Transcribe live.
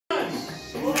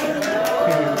Okay,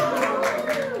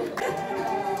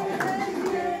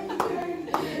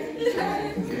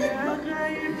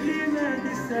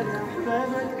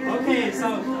 so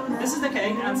this is the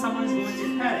cake, and someone is going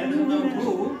to cut it. Who?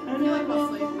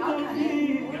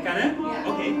 You got it?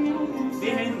 Yeah. Okay.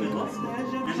 Behind the middle,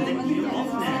 and then you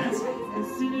off that.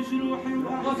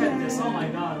 Look at this! Oh my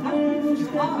God!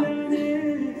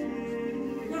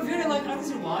 You're very like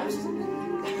artists' wives.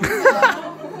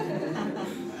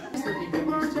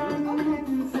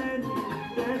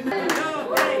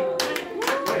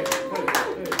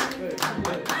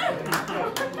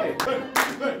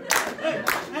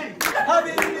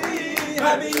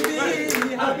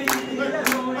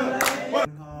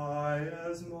 High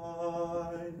as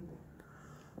mine,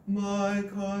 my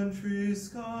country's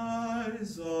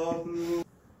skies are blue,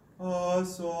 a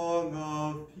song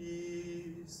of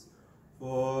peace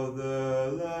for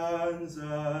their lands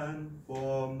and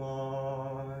for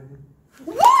mine.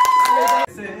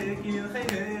 ساكن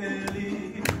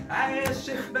خيالي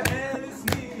عاشق بقالي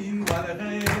سنين ولا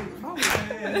غير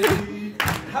خيالي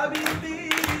حبيبي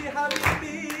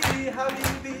حبيبي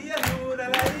حبيبي يا نور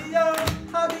العيون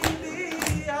حبيبي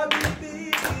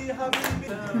حبيبي حبيبي.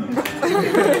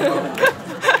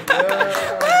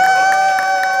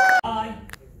 Hi.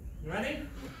 You ready?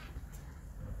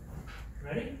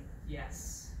 Ready? Yes.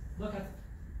 Look at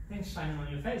things shining on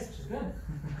your face, which is good.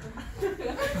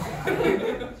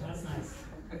 That's nice.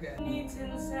 Okay.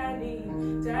 تنساني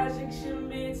تاجك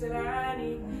شمي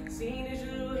تراني سين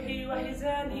جروحي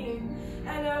وحزاني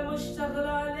أنا مشتغل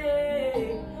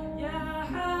عليك يا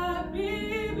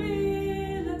حبيبي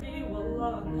لبي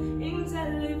والله أنت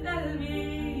اللي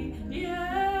بقلبي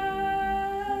يا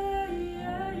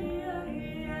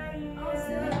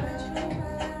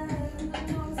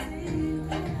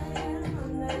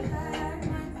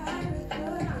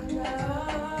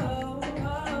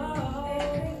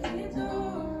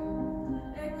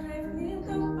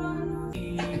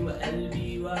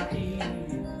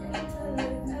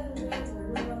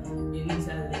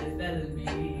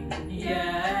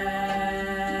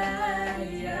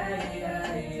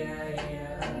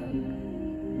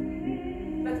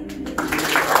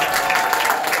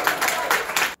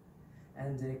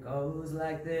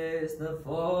like this, the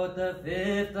fourth, the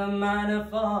fifth, the minor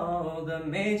fall, the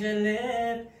major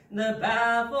lift, the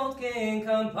baffled king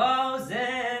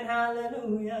composing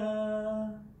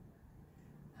hallelujah,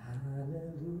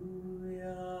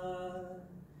 hallelujah,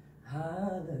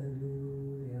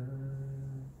 hallelujah,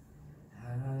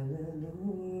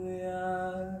 hallelujah,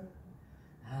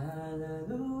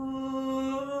 hallelujah.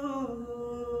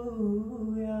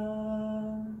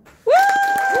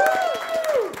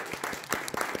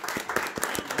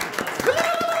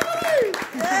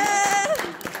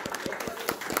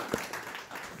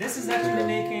 This is actually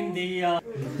making the...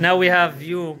 Now we have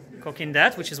you cooking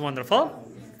that, which is wonderful.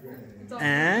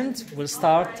 And we'll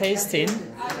start tasting.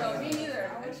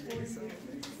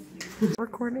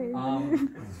 Recording.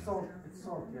 It's salt.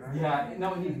 Yeah,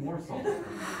 no, it needs more salt.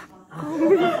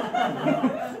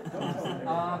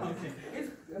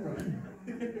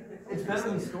 It's better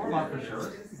than store-bought for sure.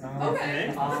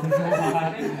 Okay. I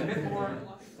think a bit more,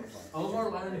 a little more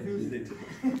lemon infused.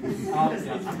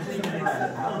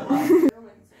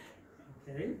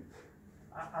 Okay.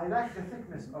 I like the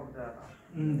thickness of the.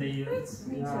 The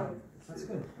That's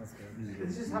good. That's good.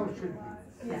 This is how it should be.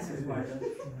 Yeah. This is why.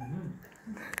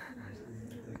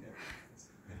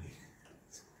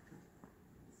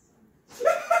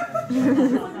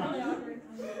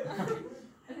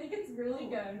 I think it's really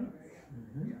good.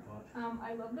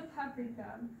 I love the paprika,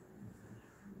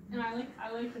 and I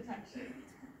like the texture.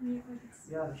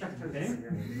 Yeah, the texture is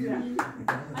good. Yeah,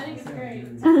 I think it's great.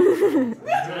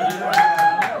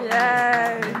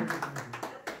 Yay!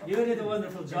 You did a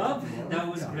wonderful job. That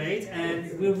was great,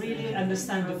 and we really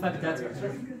understand the fact that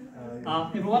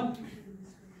everyone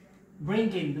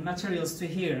bringing the materials to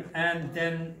here and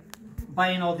then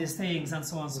buying all these things and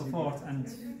so on and so forth, and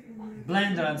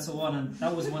blender and so on, and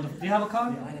that was wonderful. Do you have a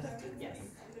card? Yes.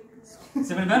 It's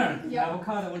even better. Yep. You have a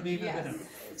card, that will be even better.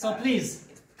 So please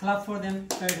clap for them.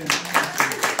 Very good.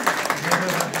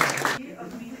 Of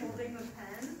me holding the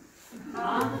pen.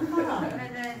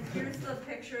 And then here's the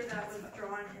picture that was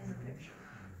drawn in the picture.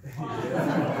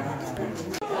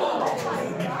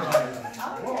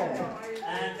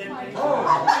 And then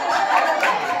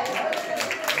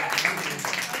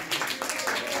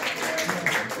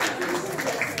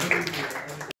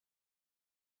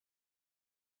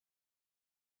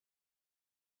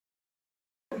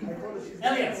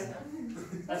Elliot,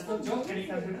 let's go, Joe. Can you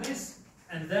come here, please?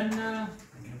 And then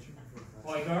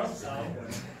boy, girl. So,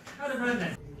 how the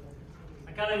Brendan?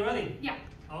 I got it ready. Yeah.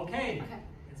 Okay,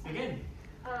 let's begin.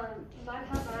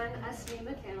 Marhaban, asmi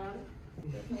makalam.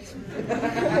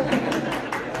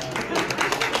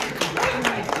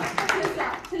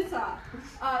 Tisa.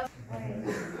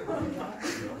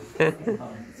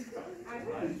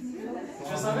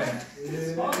 Just a bit.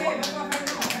 Okay,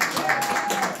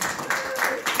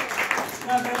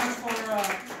 now very much for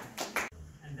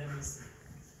and then we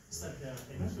start the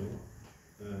finish.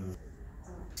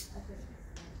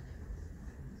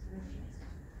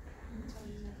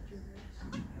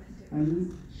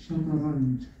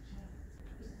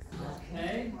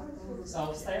 Okay,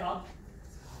 so stay up,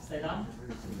 stay down,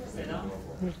 stay down,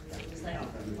 stay up.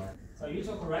 So you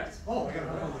two correct? Oh, are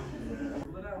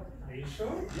you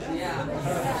sure? Yeah.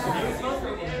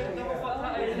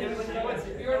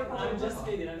 I'm just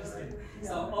kidding, I'm just kidding.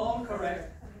 So all correct.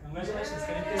 Congratulations,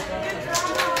 can you please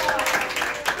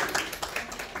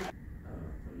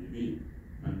طيبين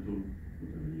أنتم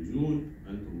متميزون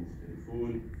أنتم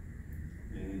مختلفون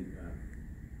and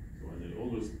so as I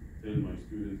always tell my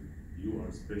students you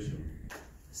are special.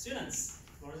 Students,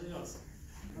 what is yours?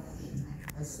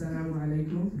 Assalamu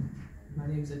alaikum. My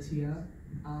name is Atia,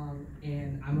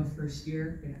 and I'm a first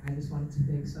year, and I just wanted to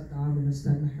thank Saddam and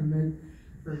Ustad Muhammad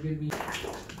for giving me.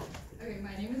 Okay,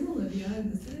 my name is Olivia,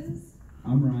 and this is.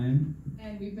 I'm Ryan.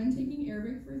 And we've been taking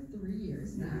Arabic for 3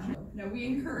 years now. Now we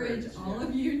encourage all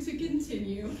of you to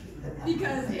continue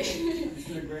because it's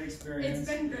been a great experience. It's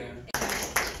been great.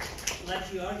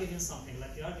 Like you are giving something,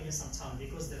 like you are giving some time,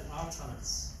 because there are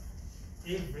talents.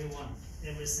 Everyone,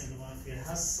 every single one of you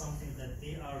has something that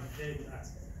they are very good at.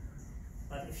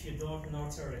 But if you don't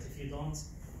nurture it, if you don't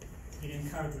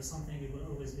encourage or something, it will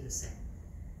always be the same.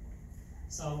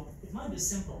 So it might be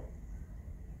simple,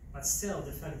 but still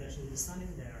the fact that you will be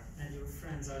standing there and your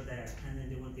friends are there and then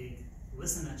they will be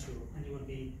listening at you and you will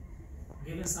be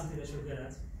given something that you're good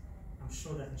at, I'm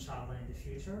sure that inshallah in the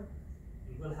future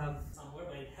you will have somewhere,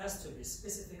 but it has to be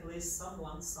specifically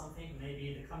someone, something,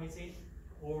 maybe the committee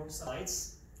or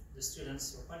sites, the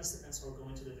students or participants who are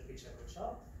going to do the picture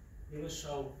workshop. We will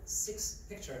show 6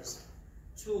 pictures,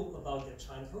 2 about their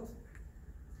childhood,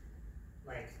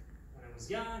 like when I was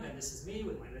young, and this is me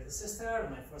with my little sister, and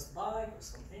my first bike or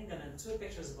something, and then 2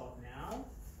 pictures about now,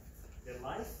 their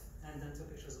life, and then 2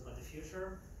 pictures about the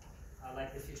future,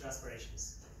 like the future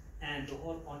aspirations. And the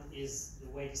whole point is the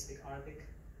way to speak Arabic,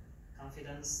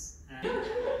 confidence, and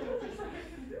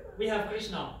we have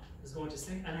Krishna who's going to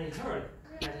sing, and I heard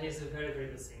that he's a very, very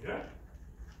good singer.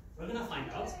 We're gonna find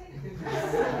out.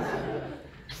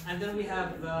 And then we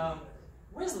have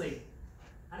Wesley,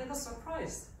 and I got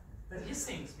surprised that he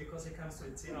sings because he comes to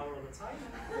the tea hour all the time.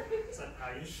 So,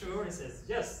 are you sure? He says,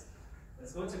 yes.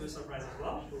 It's going to be a surprise as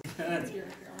well. Have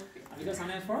you got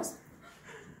something first?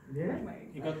 Yeah.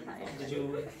 You got, did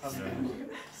you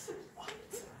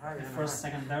have first,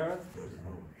 second, third?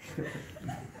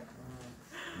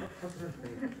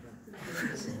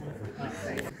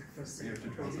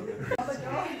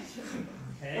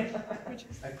 Okay.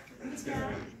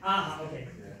 Okay.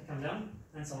 Come down,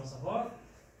 and so on and so forth.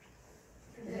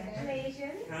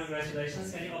 Congratulations. Congratulations.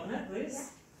 Can you open it, please?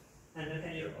 And then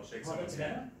can you hold it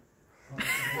together?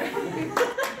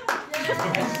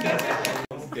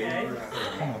 Okay.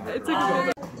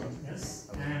 Yes.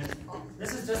 And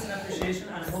this is just an appreciation,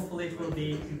 and hopefully it will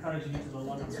be encouraging you to do a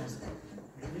lot of stuff.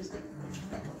 Please.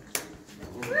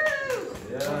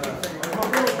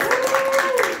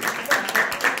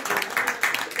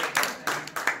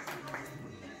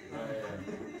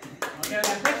 Okay, my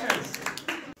questions.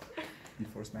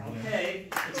 Okay.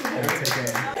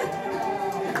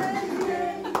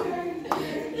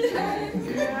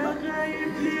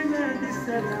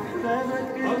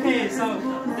 Okay, so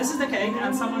this is the cake,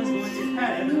 and someone is going to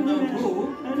cut it.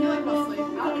 Who? I'll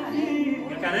cut it.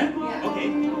 You cut it? Yeah. Okay.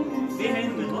 Be here in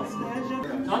the middle.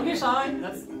 Don't be shy.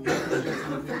 That's.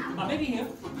 Maybe here.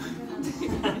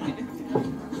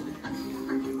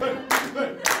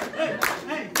 Hey.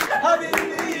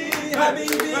 حبيبي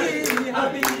حبيبي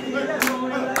حبيبي يا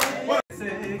مولاي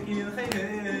ساكن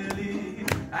خيالي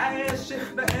عاشق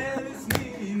بقالي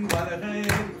سنين ولا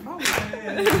غالي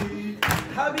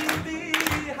حبيبي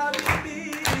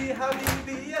حبيبي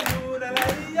حبيبي يا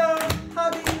مولاي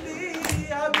حبيبي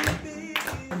حبيبي.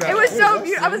 It was so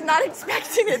beautiful. I was not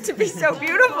expecting it to be so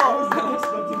beautiful.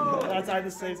 That's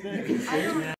the same thing.